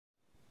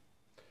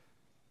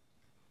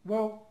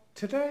Well,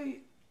 today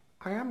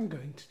I am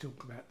going to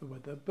talk about the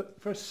weather, but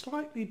for a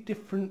slightly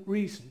different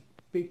reason,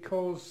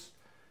 because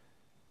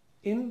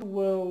in the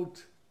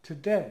world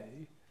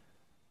today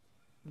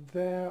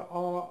there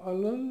are a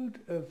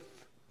load of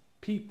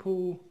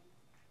people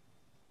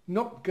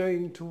not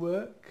going to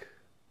work,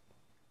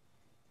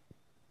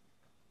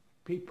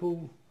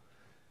 people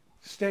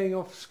staying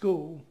off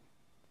school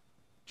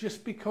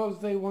just because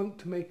they want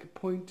to make a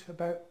point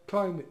about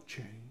climate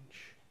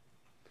change.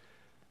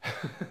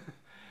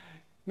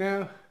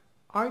 Now,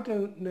 I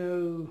don't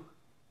know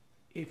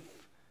if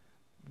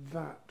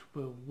that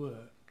will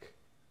work,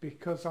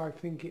 because I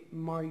think it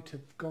might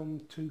have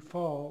gone too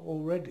far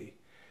already.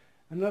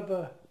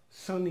 Another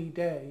sunny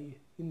day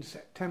in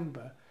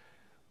September,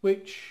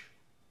 which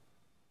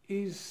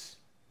is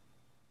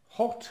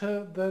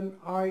hotter than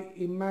I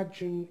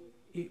imagine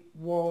it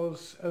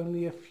was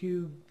only a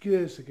few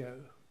years ago.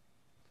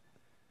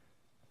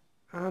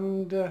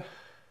 And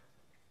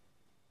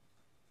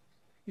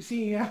you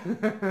see,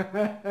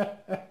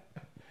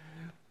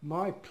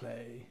 my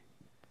play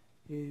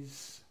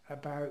is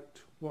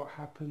about what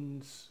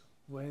happens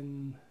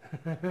when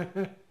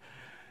the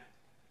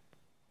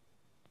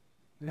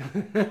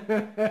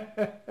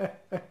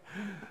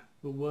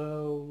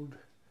world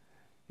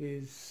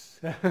is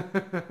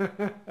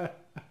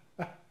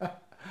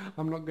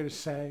I'm not going to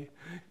say,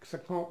 because I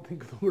can't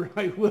think of the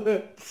right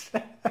words.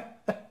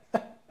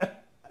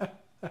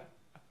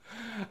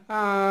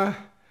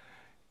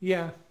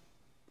 Yeah.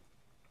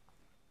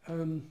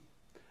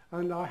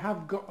 And I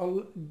have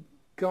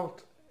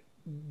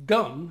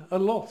done a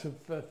lot of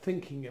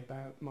thinking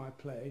about my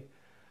play.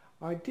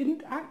 I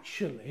didn't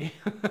actually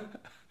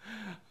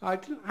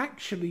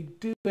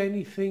do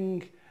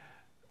anything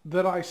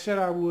that I said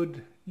I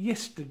would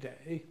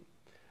yesterday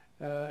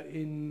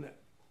in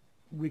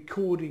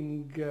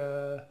recording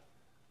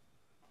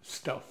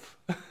stuff.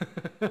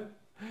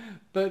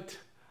 But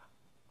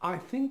I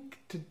think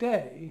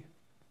today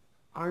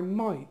I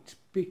might,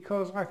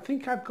 because I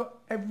think I've got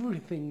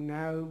everything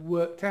now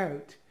worked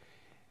out,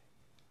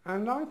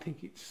 and I think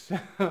it's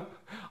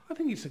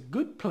a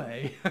good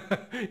play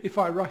if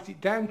I write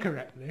it down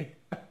correctly.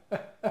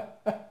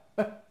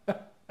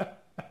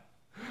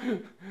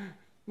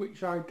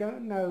 Which I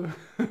don't know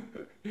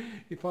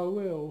if I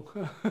will.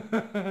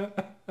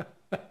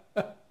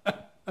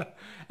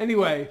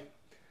 Anyway,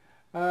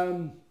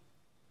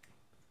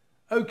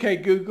 okay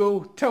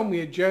Google, tell me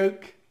a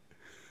joke.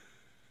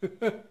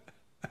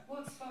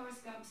 What's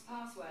Forrest Gump's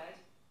password?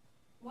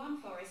 One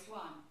Forest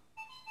One.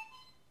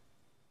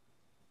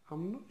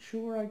 I'm not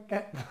sure I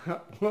get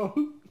that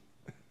one.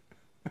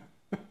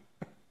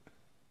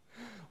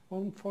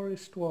 One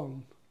Forest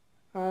One.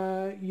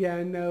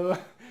 Yeah, no,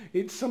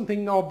 it's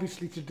something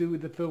obviously to do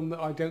with the film that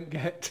I don't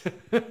get.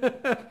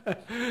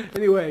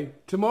 Anyway,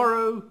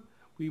 tomorrow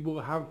we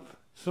will have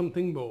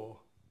something more.